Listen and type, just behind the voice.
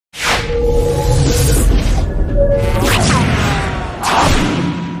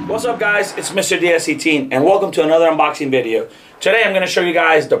What's up guys, it's Mr. DS18 and welcome to another unboxing video. Today I'm going to show you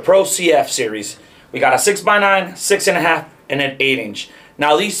guys the Pro CF series. We got a 6x9, 6.5 and an 8-inch.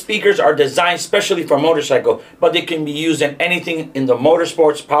 Now these speakers are designed specially for motorcycle, but they can be used in anything in the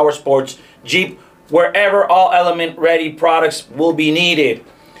motorsports, power sports, Jeep, wherever all element ready products will be needed.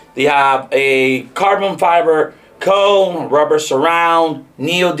 They have a carbon fiber cone, rubber surround,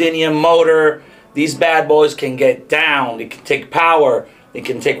 neodymium motor. These bad boys can get down, they can take power, they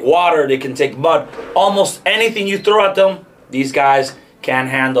can take water, they can take mud. Almost anything you throw at them, these guys can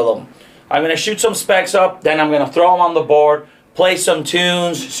handle them. I'm going to shoot some specs up, then I'm going to throw them on the board, play some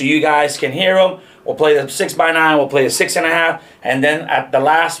tunes so you guys can hear them. We'll play the 6x9, we'll play the 6.5, and then at the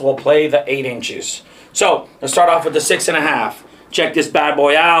last we'll play the 8 inches. So let's start off with the 6.5. Check this bad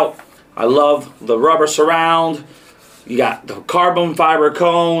boy out. I love the rubber surround. You got the carbon fiber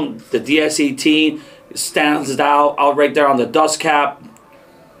cone, the DS18 stands out right there on the dust cap.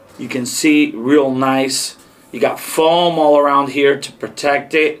 You can see real nice. You got foam all around here to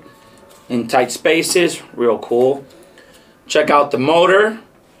protect it in tight spaces. Real cool. Check out the motor.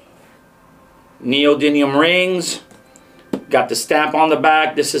 Neodymium rings. Got the stamp on the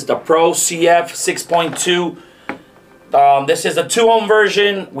back. This is the Pro CF 6.2. This is a 2-ohm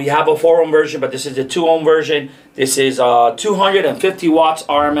version. We have a 4-ohm version, but this is a 2-ohm version. This is a 250 watts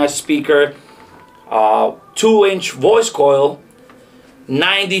RMS speaker, 2-inch voice coil,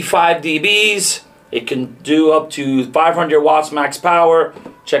 95 dBs. It can do up to 500 watts max power.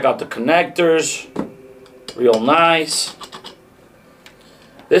 Check out the connectors, real nice.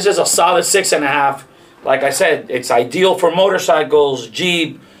 This is a solid 6.5. Like I said, it's ideal for motorcycles,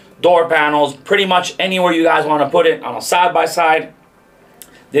 Jeep, door panels, pretty much anywhere you guys want to put it on a side-by-side.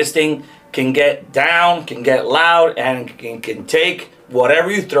 This thing can get down, can get loud, and can take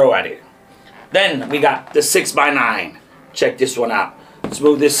whatever you throw at it. Then we got the 6x9. Check this one out. Let's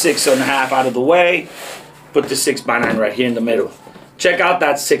move this 6.5 out of the way. Put the 6x9 right here in the middle. Check out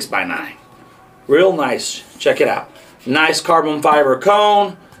that 6x9. Real nice. Check it out. Nice carbon fiber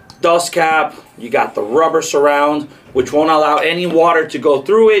cone, dust cap. You got the rubber surround, which won't allow any water to go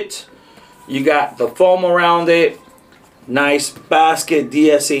through it. You got the foam around it. Nice basket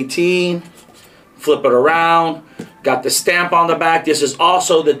DS18. Flip it around. Got the stamp on the back. This is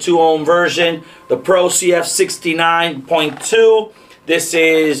also the 2-ohm version, the Pro CF 69.2. This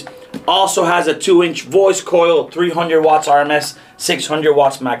is also has a 2-inch voice coil, 300 watts RMS, 600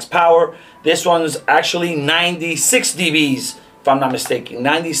 watts max power. This one's actually 96 dBs, if I'm not mistaken.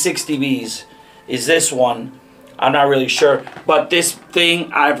 96 dBs is this one. I'm not really sure, but this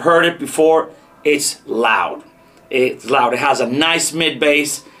thing, I've heard it before. It's loud. It's loud. It has a nice mid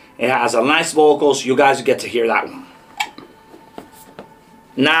bass. It has a nice vocals. You guys get to hear that one.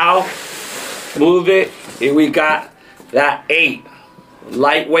 Now, move it. Here we got that 8.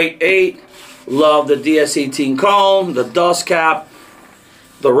 Lightweight 8. Love the DS18 cone, the dust cap,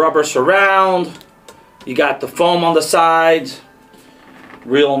 the rubber surround. You got the foam on the sides.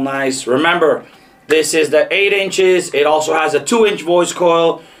 Real nice. Remember, this is the 8 inches. It also has a 2-inch voice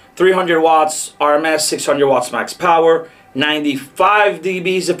coil, 300 watts RMS, 600 watts max power, 95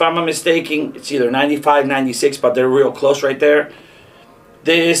 dBs if I'm not mistaken. It's either 95, 96, but they're real close right there.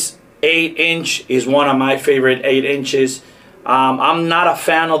 This 8-inch is one of my favorite 8 inches. I'm not a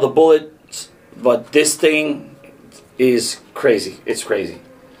fan of the bullets, but this thing is crazy. It's crazy.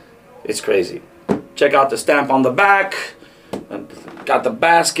 It's crazy. Check out the stamp on the back. Got the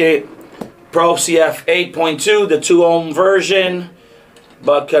basket. Pro CF 8.2, the 2-ohm version.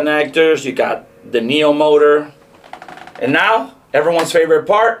 Butt connectors. You got the Neo motor. And now, everyone's favorite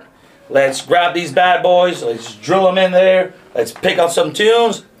part. Let's grab these bad boys. Let's drill them in there. Let's pick up some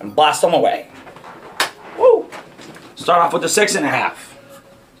tunes and blast them away. Woo! Start off with the 6.5.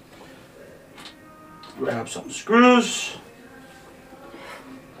 Grab some screws.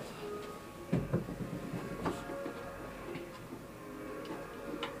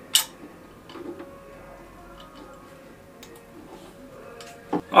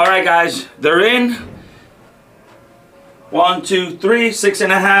 Alright guys, they're in. 1, 2, 3,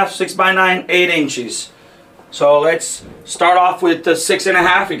 6.5, 6x9, 8 inches. So let's start off with the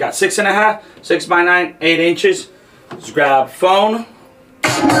 6.5. We got 6.5, 6x9, 8 inches. Let's grab phone.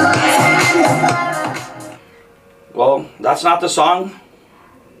 Well, that's not the song.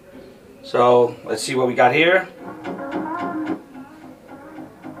 So let's see what we got here.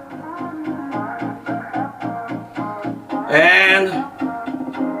 And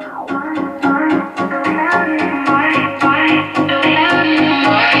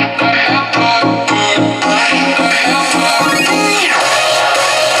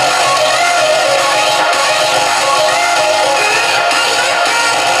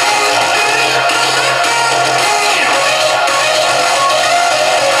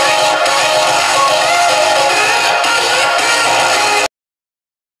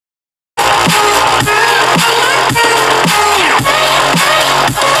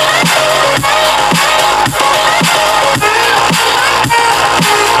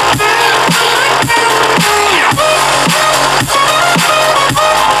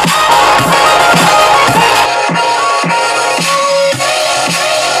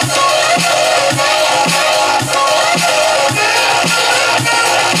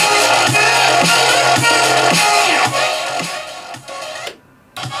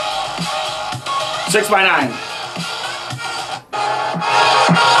 6x9.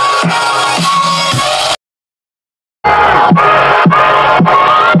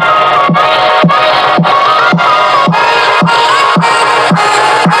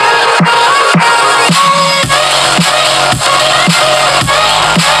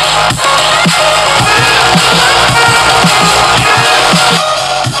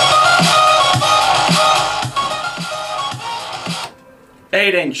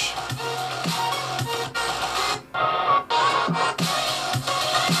 Eight-inch.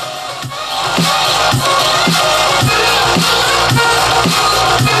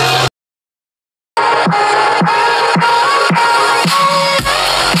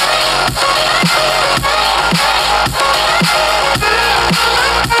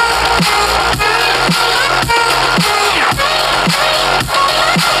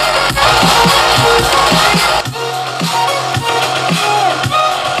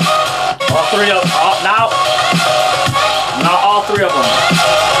 Three of them. Now all three of them.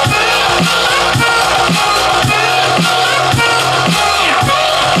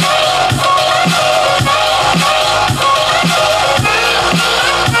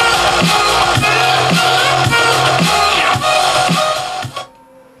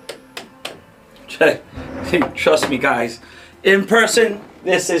 Trust me, guys. In person,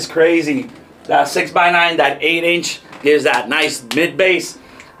 this is crazy. That 6x9, that 8-inch gives that nice mid bass.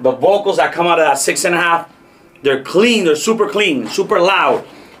 The vocals that come out of that 6.5, they're clean. They're super clean, super loud.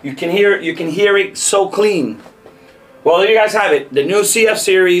 You can hear it so clean. Well, there you guys have it. The new CF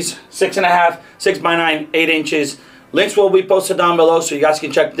series, 6.5, 6x9, 8 inches. Links will be posted down below so you guys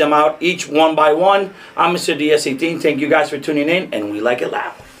can check them out each one by one. I'm Mr. DS18. Thank you guys for tuning in, and we like it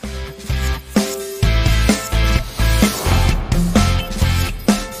loud.